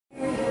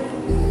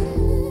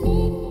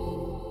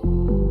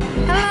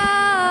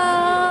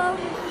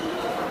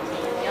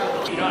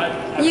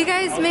You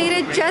guys made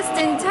it just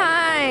in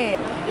time.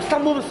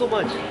 Stop moving so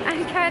much.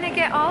 I'm trying to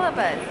get all of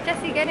us.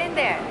 Jesse, get in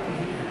there.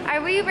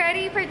 Are we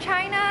ready for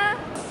China?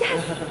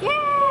 Yes!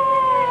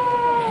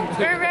 Yay!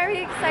 We're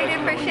very excited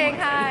for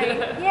Shanghai.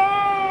 Yay!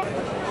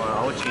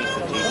 I would change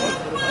the TV.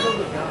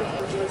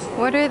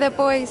 What are the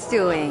boys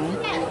doing?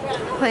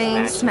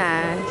 Playing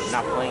Smash.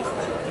 Not playing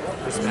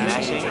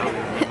Smashing.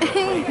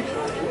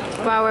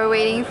 While we're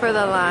waiting for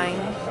the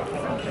line.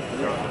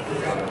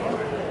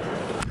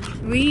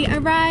 We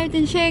arrived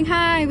in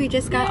Shanghai. We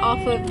just got off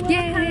of,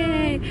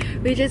 yay!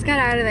 We just got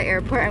out of the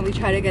airport and we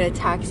tried to get a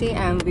taxi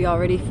and we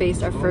already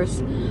faced our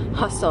first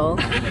hustle.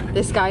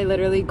 This guy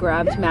literally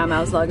grabbed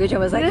Mamao's luggage and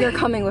was like, you're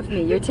coming with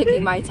me. You're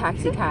taking my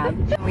taxi cab.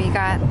 We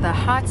got the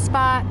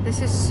hotspot.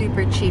 This is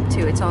super cheap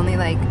too. It's only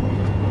like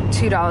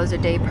 $2 a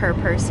day per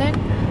person.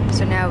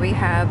 So now we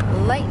have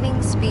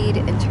lightning speed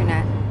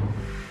internet.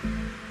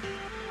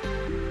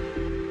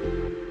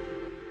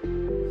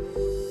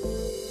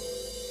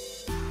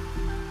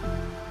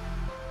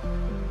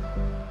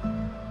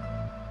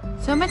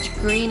 So much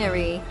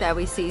greenery that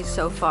we see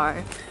so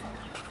far.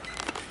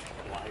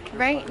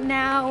 Right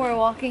now we're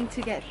walking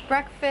to get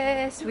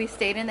breakfast. We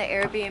stayed in the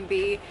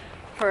Airbnb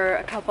for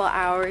a couple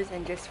hours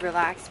and just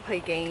relaxed,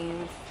 played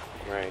games,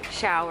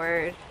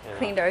 showered,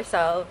 cleaned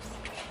ourselves.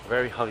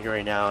 Very hungry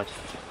right now. Just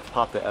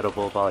popped the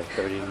edible about like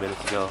 30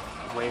 minutes ago.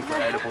 Waiting for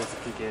edibles to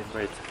kick in.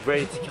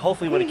 Ready to,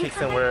 hopefully when it kicks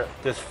in,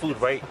 there's food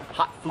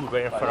hot food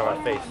right in front of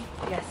our face.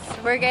 Yes,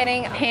 we're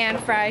getting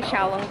pan-fried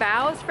xiaolong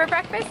baos for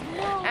breakfast,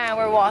 and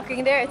we're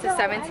walking there. It's a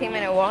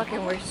 17-minute walk,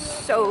 and we're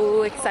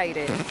so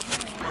excited. I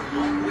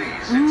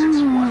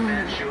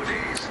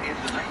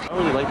don't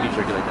really like beef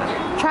jerky like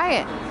that. Try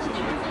it.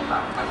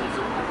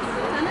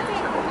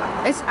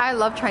 I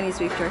love Chinese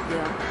beef jerky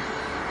though.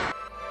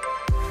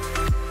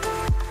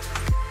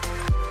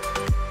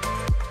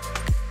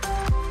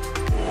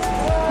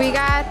 We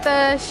got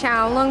the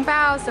xiaolong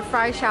baos, the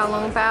fried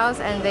xiaolong baos,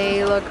 and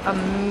they look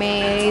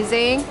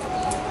amazing.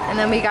 And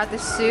then we got the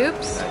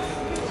soups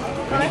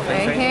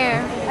right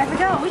here. I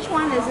forgot which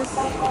one is this.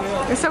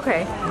 It's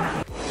okay.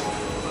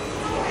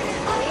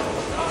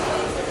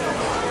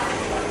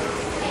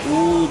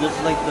 Ooh, this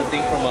is like the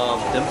thing from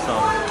dim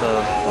sum.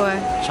 The What?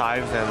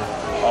 chives and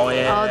oh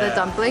yeah. Oh, the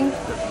dumplings?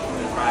 The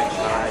fried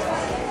chives.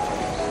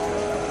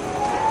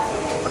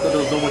 I thought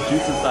there was no more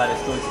juice inside. It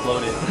still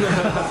exploded.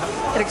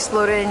 It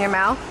exploded in your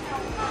mouth?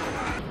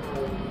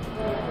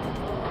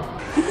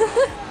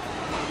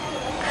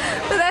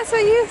 But that's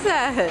what you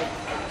said.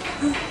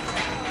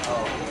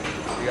 Oh,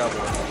 you got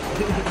one.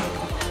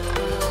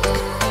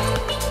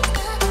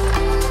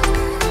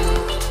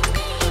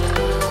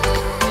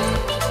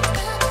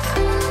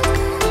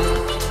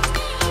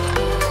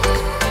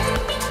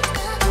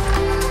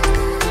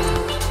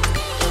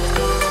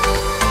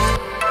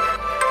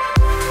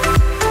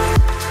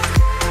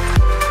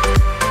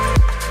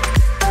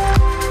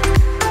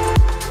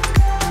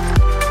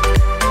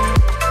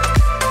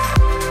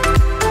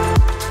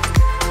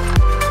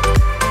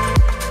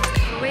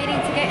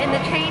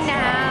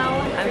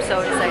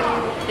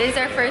 This is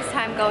our first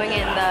time going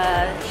in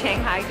the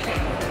Shanghai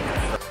train.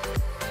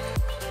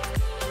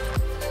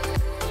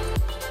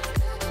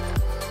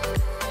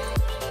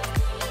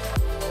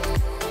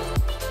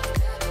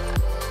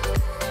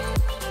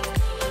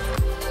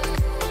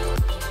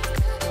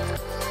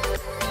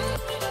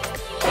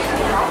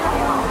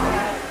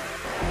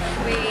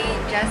 We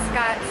just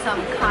got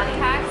some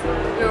contacts.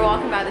 We were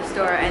walking by the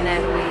store and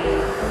then we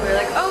were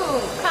like,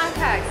 oh,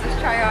 contacts, let's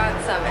try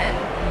on some.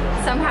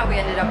 And somehow we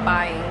ended up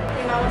buying.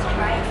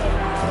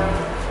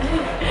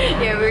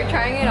 Yeah, we were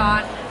trying it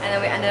on and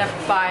then we ended up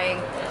buying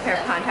a pair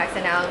of contacts,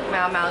 and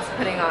now Mao's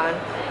putting on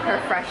her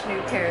fresh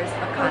new pairs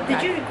of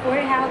contacts. Did you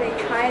record how they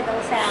try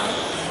those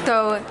out?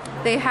 So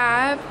they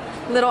have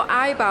little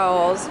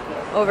eyeballs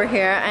over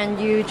here and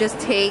you just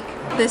take,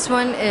 this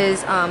one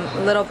is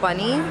little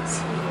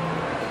bunnies,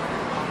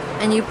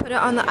 and you put it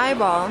on the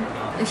eyeball.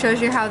 It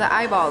shows you how the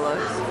eyeball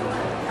looks.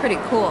 Pretty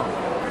cool.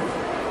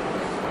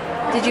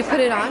 Did you put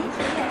it on?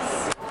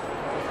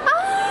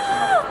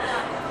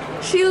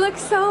 She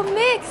looks so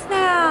mixed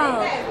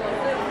now.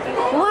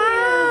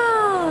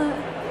 Wow.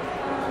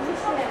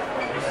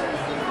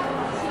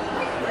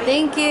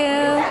 Thank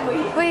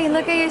you. Wait,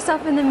 look at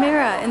yourself in the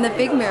mirror, in the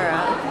big mirror.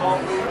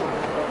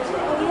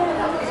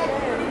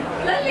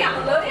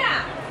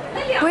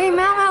 Wait,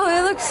 Mama,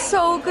 it looks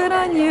so good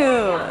on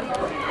you.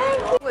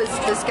 What was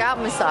the scalp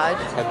massage?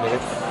 10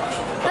 minutes.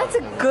 That's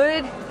a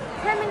good,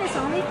 10 minutes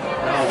only?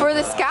 for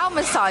the scalp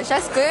massage,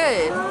 that's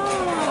good.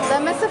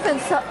 That must have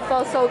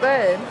felt so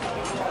good.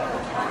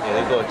 Yeah,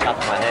 they go chop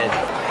my head.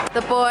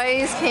 The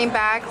boys came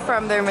back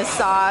from their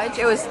massage.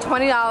 It was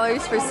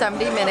 $20 for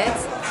 70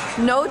 minutes.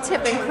 No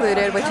tip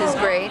included, which is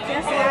great.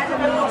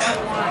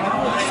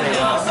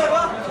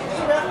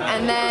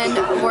 And then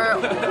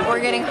we're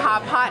getting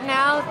hot pot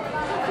now.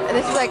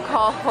 This is like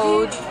called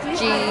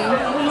Hoji.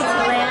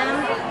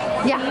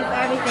 Lamb, Yeah. beef,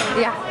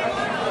 everything. Yeah.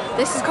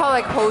 This is called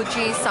like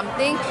Hoji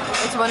something.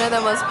 It's one of the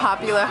most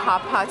popular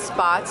hot pot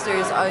spots.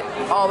 There's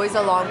always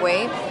a long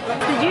wait.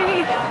 Did you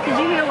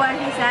hear what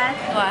he said?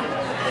 What?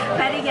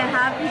 Very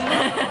happy.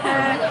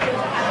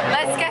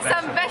 Let's get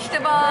some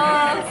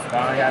vegetables.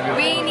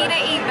 We need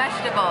to eat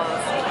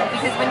vegetables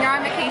because when you're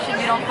on vacation,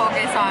 you don't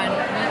focus on,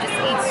 you just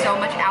eat so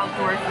much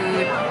outdoor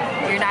food.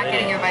 You're not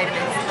getting your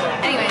vitamins.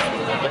 Anyways,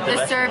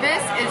 the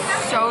service is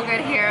so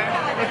good here.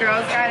 The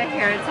girls got a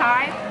hair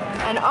tie.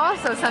 And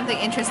also something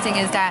interesting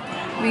is that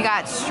we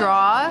got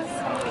straws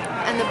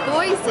and the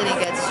boys didn't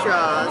get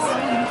straws.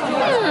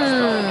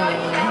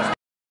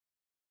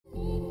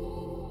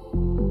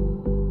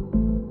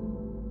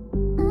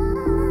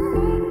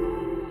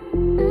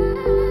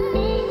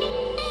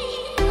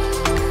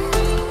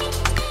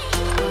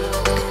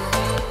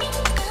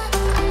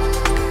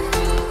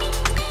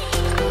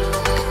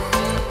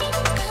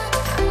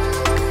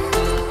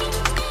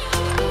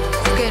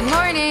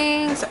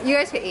 You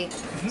guys can eat.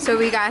 So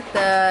we got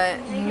the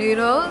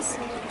noodles,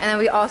 and then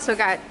we also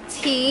got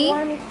tea,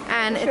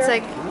 and it's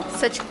like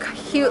such a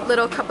cute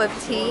little cup of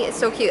tea. It's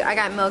so cute. I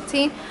got milk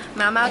tea.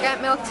 Mama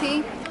got milk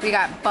tea. We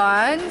got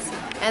buns,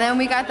 and then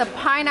we got the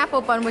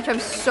pineapple bun, which I'm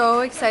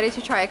so excited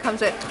to try. It comes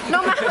with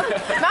no,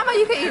 Mama,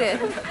 you can eat it.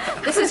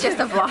 This is just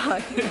a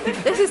vlog.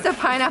 This is the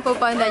pineapple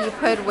bun that you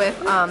put with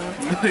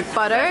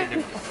butter,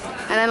 and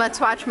then let's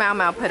watch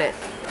Mau put it.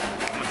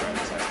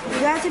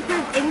 You have to put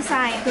it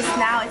inside because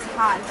now it's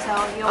hot,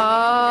 so you'll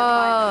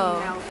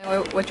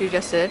What you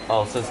just did?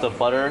 Oh, since the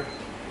butter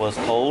was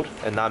cold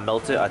and not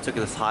melted, I took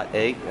this hot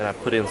egg and I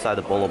put it inside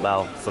the bolo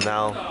bao. So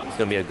now it's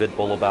gonna be a good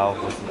bolo bao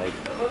with some egg.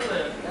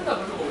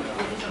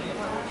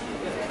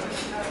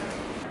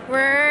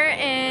 We're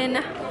in,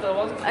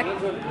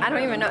 I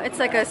don't even know, it's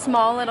like a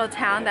small little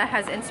town that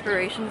has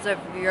inspirations of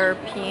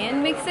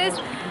European mixes,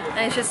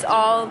 and it's just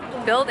all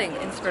building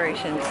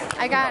inspirations.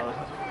 I got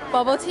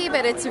bubble tea,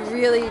 but it's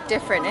really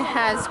different. It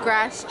has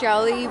grass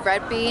jelly,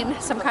 red bean,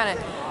 it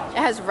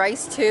has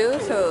rice too,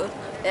 so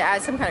it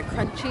adds some kind of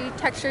crunchy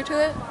texture to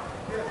it.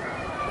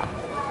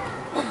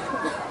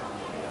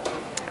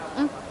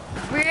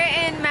 We're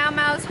in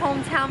Mau's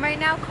hometown right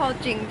now called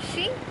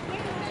Jingxi,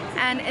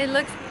 and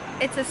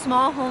it's a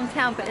small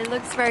hometown, but it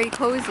looks very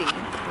cozy.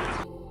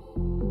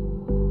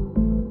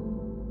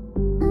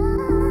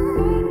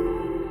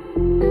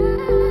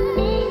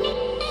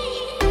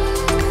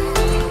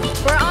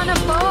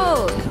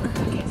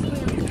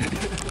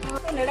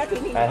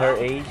 At her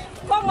age,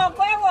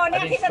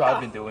 I think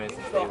I've been doing it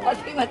since day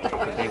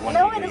one.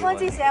 You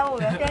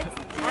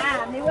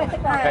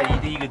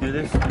think you could do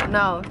this?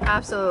 No,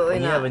 absolutely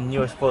when you not. have a New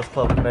York Sports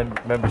Club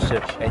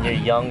membership and you're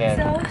young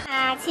and...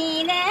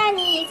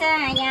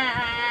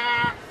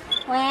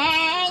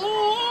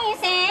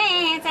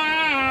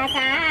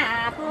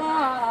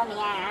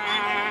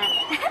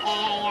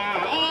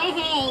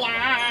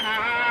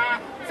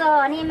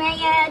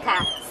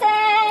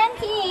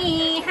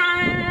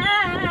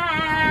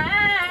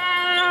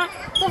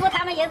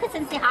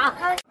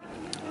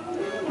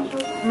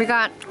 We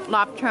got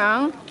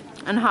lapchang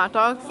and hot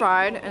dog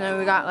fried, and then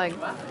we got like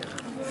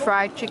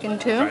fried chicken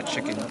too. Fried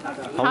chicken.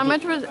 How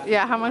much was it?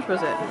 Yeah, how much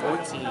was it?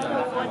 14,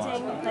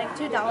 like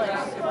 $2.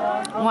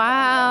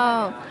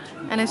 Wow,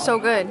 and it's so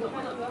good.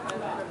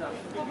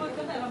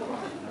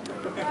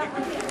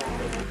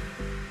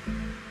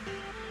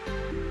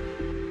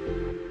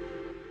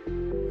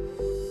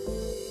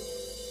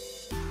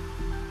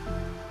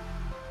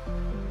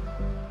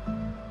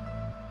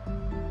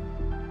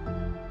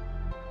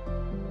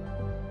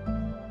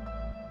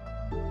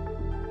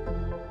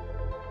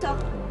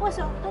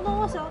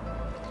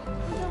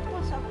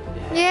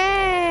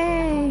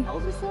 Yay! I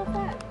was so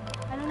fat.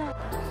 I don't know.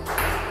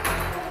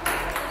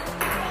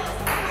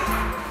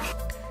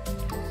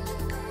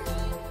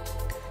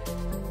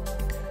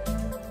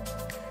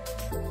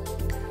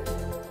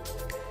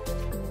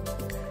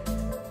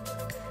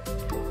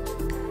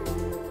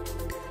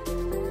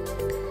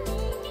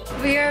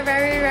 We are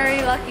very,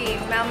 very lucky.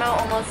 Mau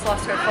almost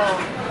lost her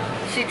phone.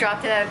 She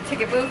dropped it at a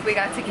ticket booth. We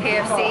got to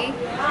KFC,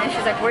 and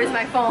she's like, "Where's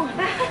my phone?"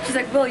 She's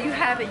like, "Will, you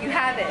have it. You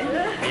have it."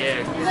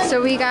 Yeah.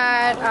 So we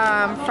got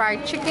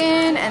fried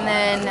chicken and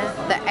then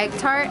the egg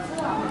tart.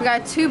 We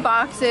got 2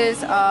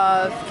 boxes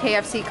of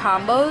KFC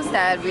combos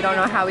that we don't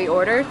know how we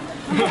ordered.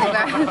 We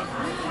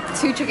got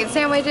 2 chicken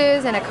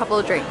sandwiches and a couple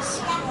of drinks.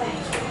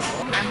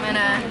 I'm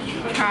gonna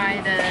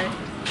try the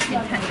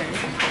chicken tenders.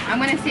 I'm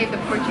gonna save the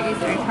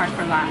Portuguese egg tart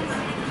for last.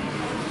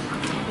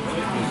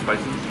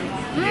 Spicy.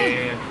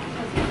 Yeah.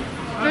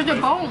 There's a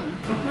bone.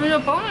 There's a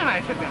bone in my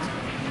chicken.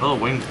 Oh,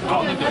 wings.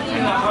 Not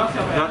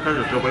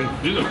there's a wings.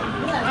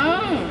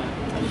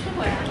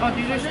 Oh,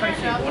 these are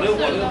spicy.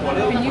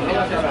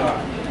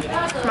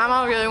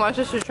 Mama really wants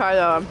us to try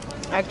the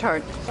egg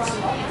tart.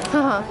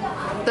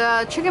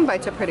 The chicken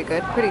bites are pretty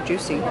good, pretty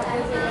juicy.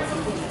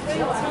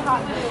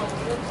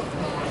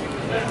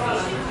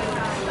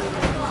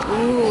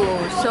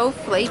 Ooh, so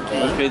flaky.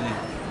 That's crazy.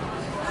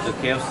 The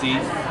KFC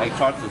egg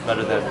tarts is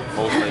better than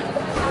most like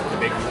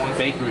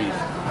bakeries.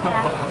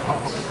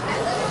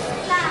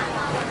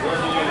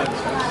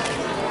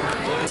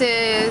 This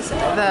is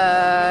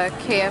the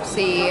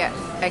KFC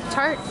egg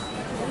tart.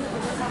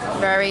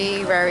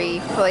 Very, very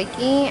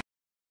flaky.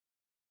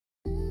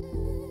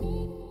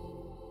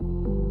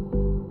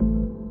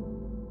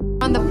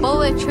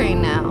 the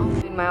train now.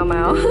 Mao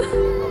Mao.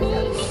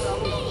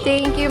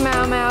 Thank you,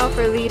 Mao Mao,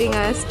 for leading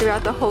us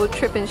throughout the whole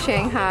trip in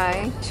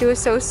Shanghai. She was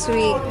so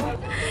sweet.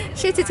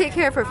 She had to take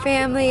care of her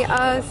family,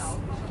 us,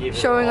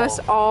 showing us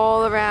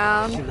all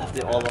around. She left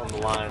it all on the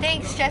line.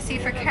 Thanks, Jessie,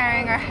 for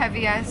carrying our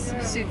heavy-ass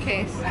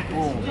suitcase.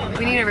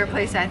 We need to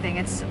replace that thing.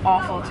 It's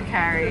awful to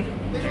carry.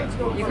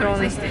 You could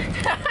only stand.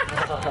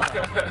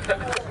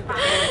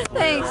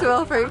 Thanks,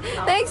 Will,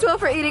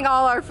 for eating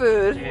all our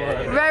food.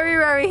 Very,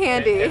 very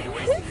handy.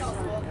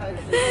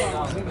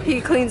 He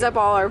cleans up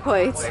all our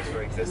plates. Thanks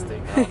for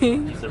existing.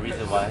 It's the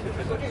reason why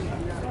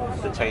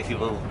the Chinese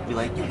people will be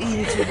like, you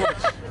eating too much.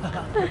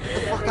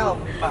 Fuck out.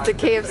 The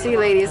KFC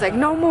lady is like,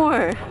 no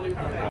more.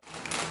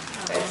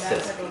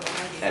 Excess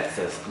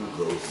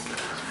glucose.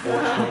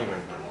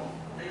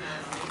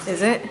 420.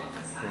 Is it?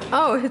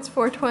 Oh, it's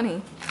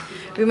 420.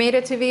 We made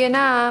it to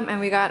Vietnam and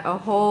we got a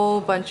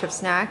whole bunch of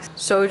snacks.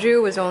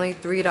 Soju was only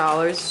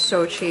 $3,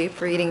 so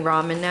cheap. We're eating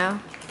ramen now.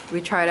 We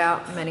tried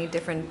out many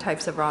different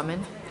types of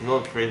ramen. You know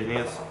what's crazy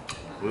is?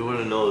 We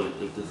wouldn't know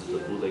if this is the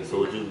bootleg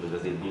soju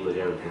because they bootleg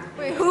everything.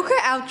 Wait, who could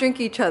outdrink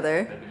each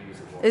other?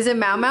 Is it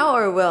Mao Mao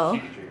or Will?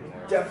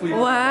 Definitely.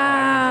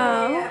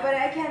 Wow. Yeah, but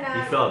I cannot.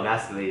 You felt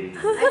emasculated. I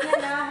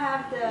cannot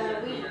have the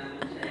weed.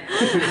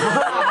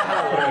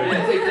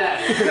 Take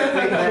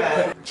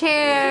that.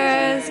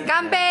 Cheers!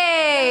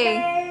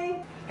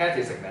 Ganbei! Kind of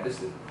tastes like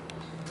medicine.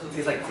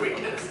 Tastes like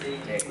greatness.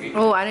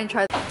 Oh, I didn't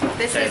try that.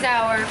 This is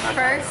our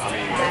first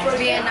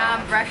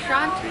Vietnam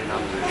restaurant.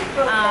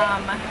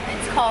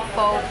 It's called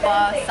Pho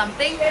Ba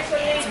something.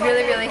 It's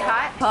really, really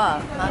hot. Pho,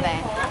 love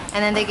it.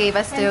 And then they gave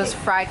us those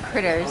fried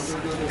critters. I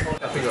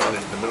think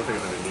the middle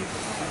finger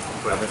underneath.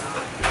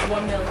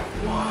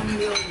 $1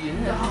 million.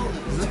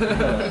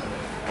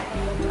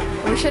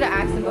 We should have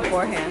asked them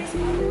beforehand.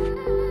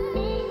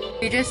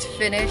 We just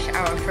finished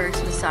our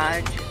first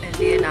massage in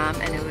Vietnam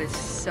and it was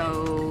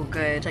so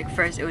good. Like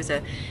first it was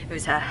a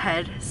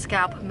head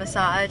scalp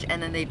massage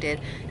and then they did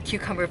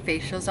cucumber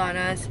facials on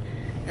us.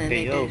 And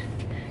then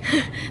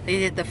they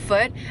did the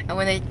foot, and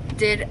when they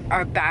did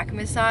our back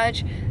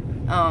massage,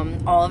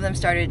 all of them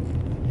started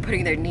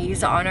putting their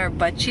knees on our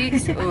butt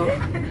cheeks. Ooh,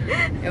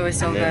 it was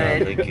so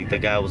good. The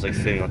guy was like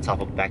sitting on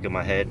top of the back of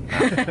my head.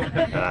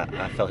 And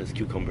I felt his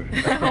cucumber.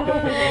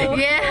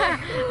 Yeah,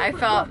 I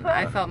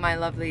felt my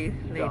lovely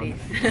lady.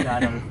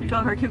 You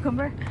felt her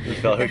cucumber? You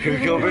felt her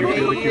cucumber?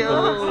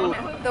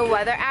 The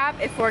weather app,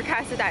 it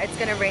forecasted that it's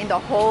gonna rain the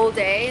whole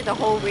day, the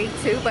whole week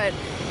too, but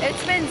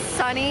it's been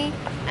sunny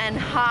and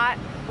hot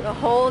the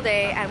whole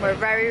day and we're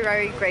very,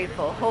 very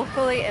grateful.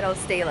 Hopefully it'll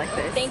stay like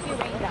this. Thank you,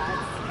 rain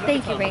gods.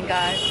 Thank you, rain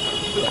god.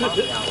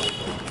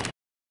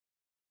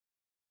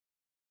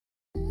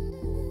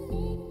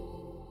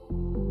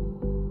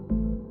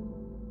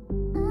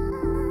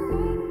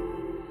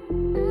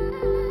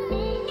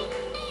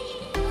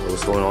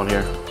 What's going on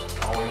here?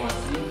 All we want to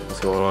see. What's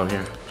going on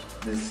here?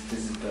 This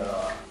is the.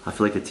 I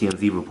feel like the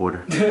TMZ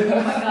reporter. Oh my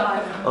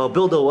god. Oh,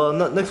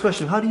 Bildo, next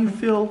question. How do you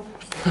feel?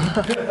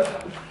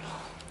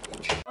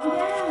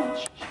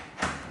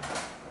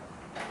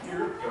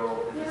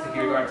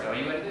 Security guard tell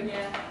you anything?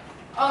 Yeah.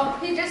 Oh,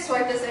 he just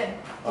swiped us in.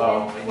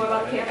 Oh. What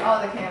about the camera?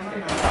 Oh, the camera?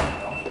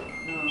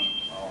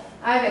 No.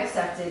 I've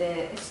accepted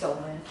it. It's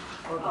stolen.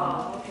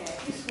 Oh, okay.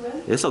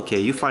 It's okay.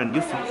 You find.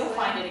 You'll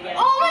find it again.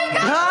 Oh my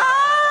god! Ah!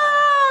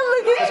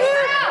 Look at you!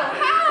 How?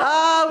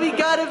 Ah, we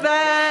got it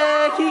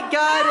back! He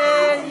got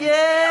it!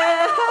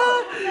 Yeah!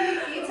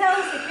 You tell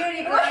the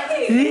security guard.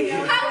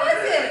 How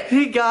was it?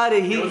 He got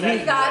it. He got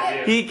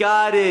it? He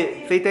got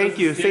it. Say thank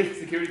you. Say.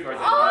 Security guard.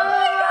 Oh my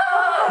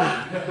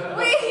god!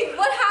 Wait,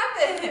 what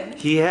happened?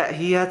 He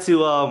had to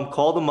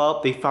call them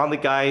up. They found the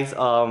guys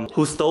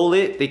who stole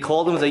it. They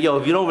called him and said, "Yo,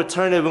 if you don't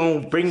return it, we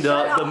won't bring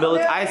the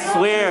military." I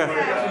swear. He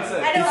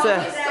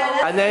said,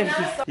 and then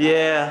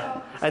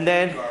yeah, and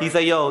then he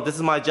said, "Yo, this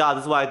is my job.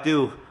 This is what I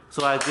do. This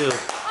is what I do." Oh,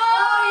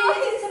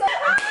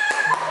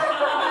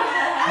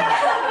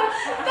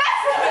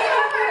 that's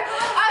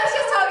I was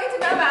just talking to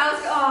Mama. I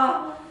was like,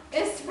 oh,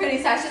 it's pretty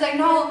sad. She's like,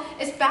 no,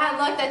 it's bad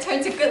luck that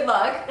turned to good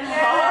luck. And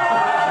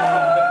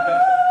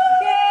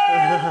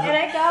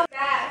I got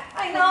back.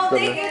 I know.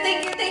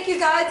 Thank you,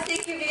 guys.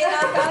 Thank you,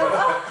 Vietnam guys.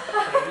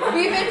 Oh,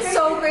 we've been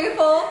so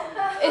grateful.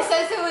 It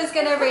says it was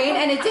gonna rain,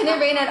 and it didn't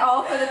rain at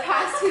all for the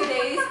past 2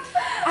 days.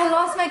 I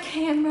lost my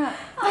camera,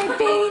 my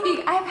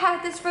baby. I've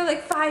had this for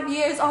like 5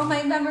 years. All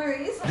my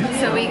memories.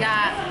 So we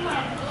got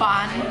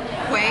Bon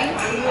Quay.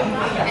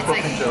 It's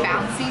like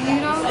bouncy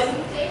noodles.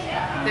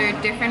 They're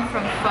different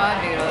from pho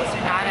noodles.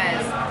 They're not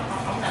as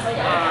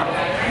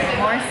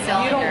more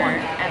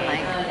cylinder and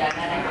like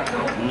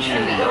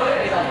chewy.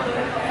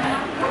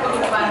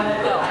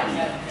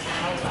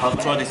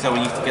 That's why they said we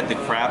used to get the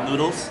crab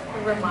noodles.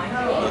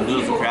 The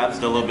noodles of crabs,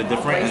 they're a little bit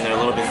different and they're a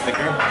little bit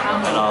thicker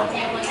and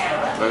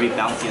very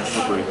bouncy and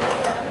slippery.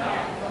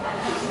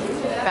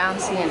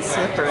 Bouncy and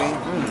slippery.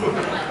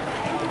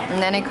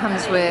 And then it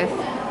comes with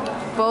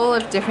a bowl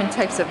of different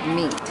types of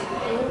meat.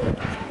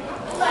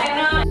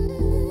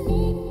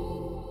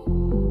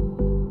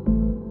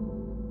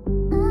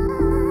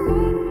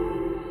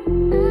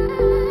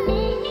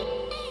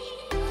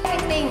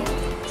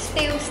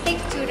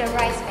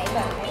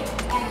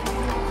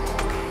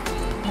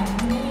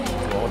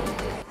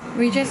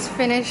 We just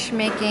finished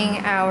making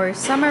our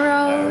summer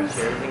rolls.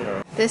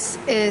 This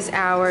is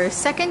our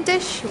second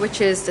dish,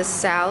 which is the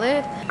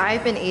salad.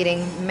 I've been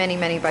eating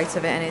many bites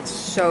of it and it's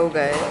so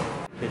good.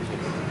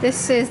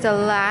 This is the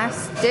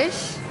last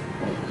dish.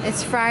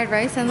 It's fried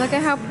rice and look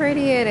at how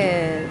pretty it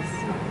is.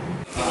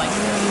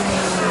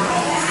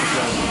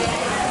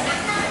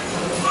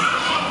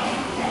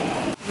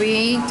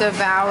 We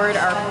devoured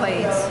our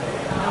plates.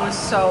 It was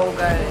so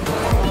good.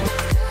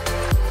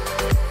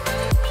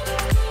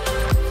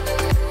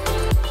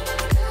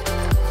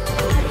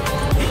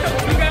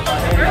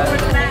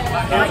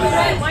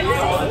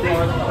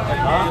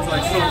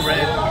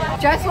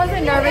 Jess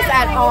wasn't nervous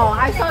at all.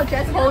 I saw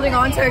Jess holding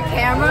on to her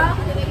camera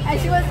and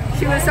she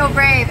was so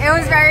brave. It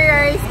was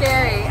very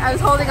scary. I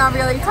was holding on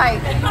really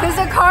tight because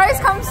the cars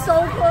come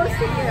so close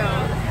to you.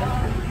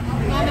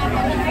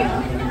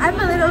 I'm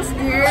a little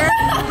scared,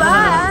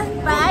 but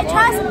I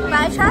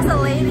trust the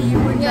lady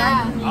who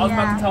driving me. I was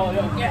about to tell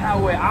her, get out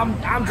of the way,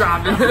 I'm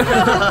driving.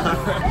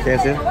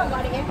 Samson,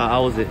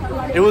 how was it?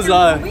 It was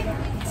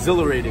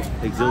exhilarating.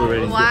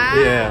 Exhilarating. Wow.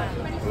 Yeah.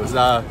 It was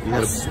you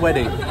had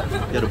sweating. You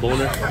had a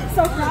boner?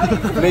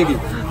 Maybe.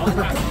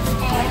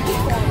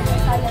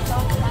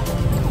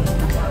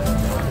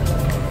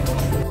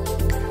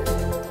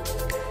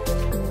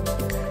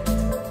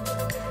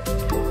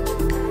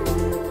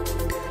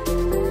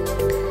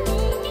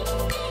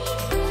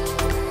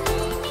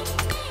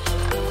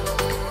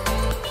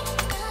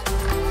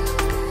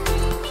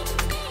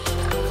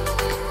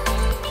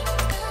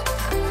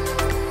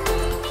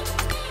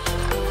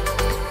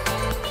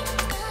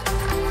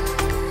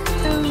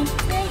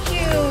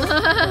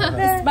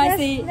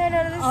 Spicy.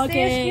 No,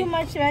 there's too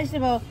much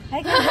vegetable.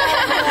 I can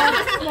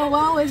have the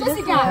one with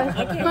Jessica,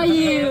 okay. for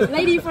you,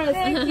 lady first.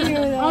 Thank you.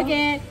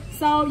 Okay,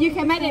 so you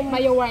can make it by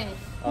your way.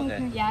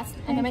 Okay. Yes,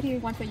 and I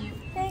make one for you.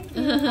 Thank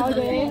you.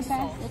 Okay,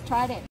 let's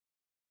try it.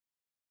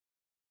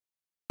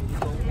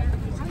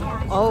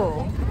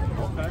 Oh.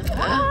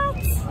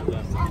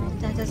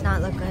 What? That does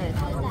not look good.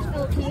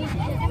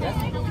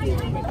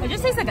 It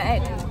just tastes like an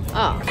egg.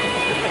 Oh.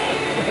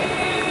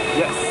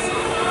 Yes.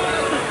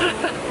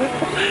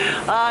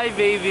 Hi,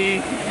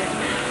 baby.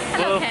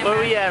 Hello, Where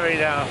are we at right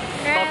now?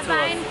 We're at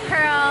Vine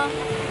Pearl.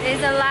 Is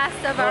the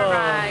last of our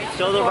ride.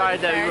 Show the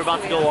ride that we were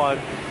about to go on.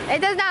 It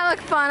does not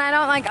look fun. I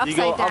don't like upside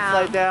down. You go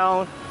upside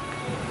down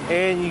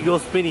and you go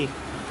spinny.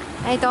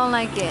 I don't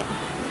like it.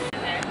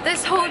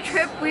 This whole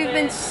trip we've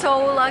been so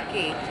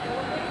lucky.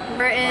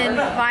 We're in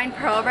Vine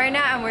Pearl right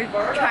now and we're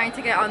trying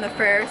to get on the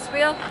Ferris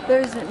wheel.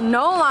 There's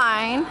no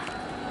line.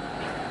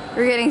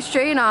 We're getting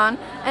straight on.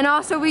 And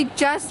also we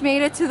just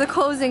made it to the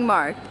closing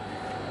mark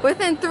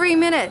within 3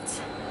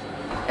 minutes.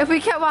 If we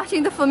kept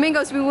watching the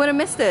flamingos, we would have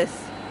missed this.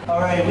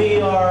 Alright,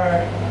 we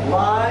are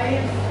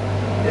live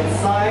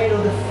inside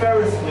of the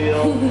Ferris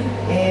wheel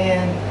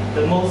and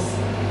the most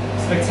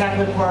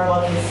spectacular part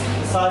about this,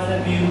 besides the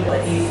view,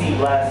 the AC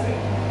blasting.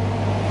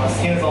 My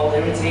skin's all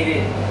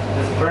irritated,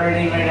 it's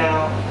burning right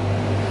now.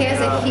 He has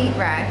a heat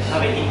rash. I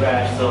have a heat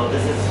rash, so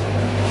this is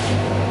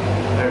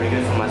very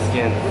good for my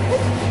skin.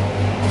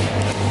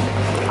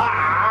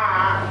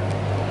 Ah!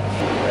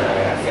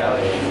 Alright, I got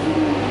it.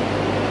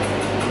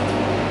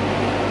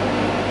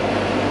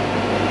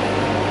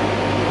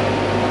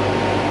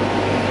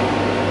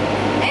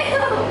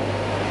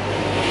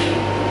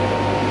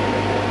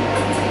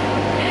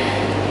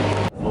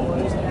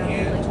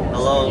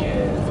 Hello?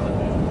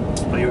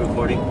 Are you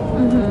recording?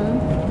 Mm-hmm.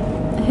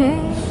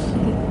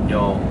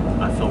 Yo,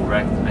 I feel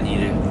wrecked. I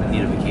need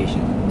a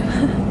vacation.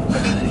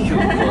 You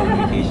can go on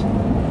vacation.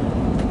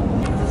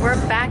 We're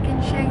back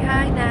in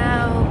Shanghai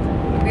now.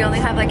 We only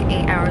have like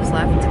 8 hours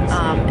left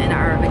in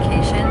our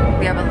vacation.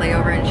 We have a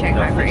layover in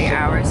Shanghai for 8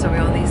 hours, so we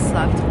only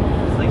slept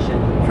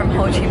from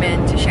Ho Chi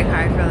Minh to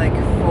Shanghai for like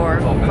 4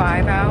 or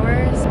 5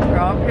 hours. We're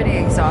all pretty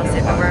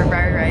exhausted, but we're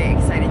very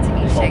excited to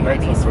eat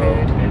Shanghainese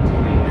food.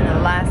 And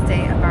the last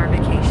day of our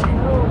vacation.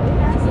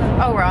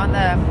 Oh, we're on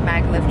the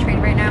maglev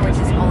train right now, which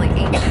is only 8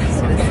 minutes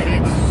to the city.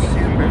 It's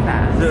super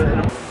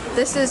fast.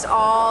 This is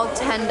all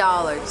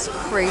 $10.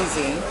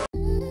 Crazy.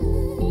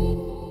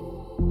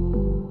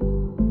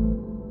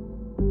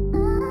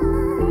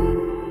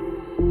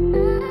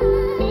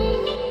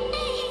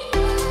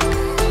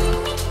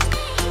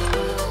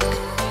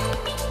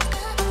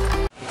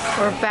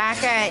 We're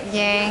back at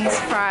Yang's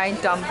fried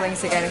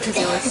dumplings again because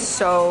it was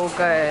so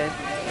good.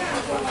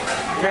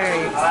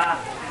 Very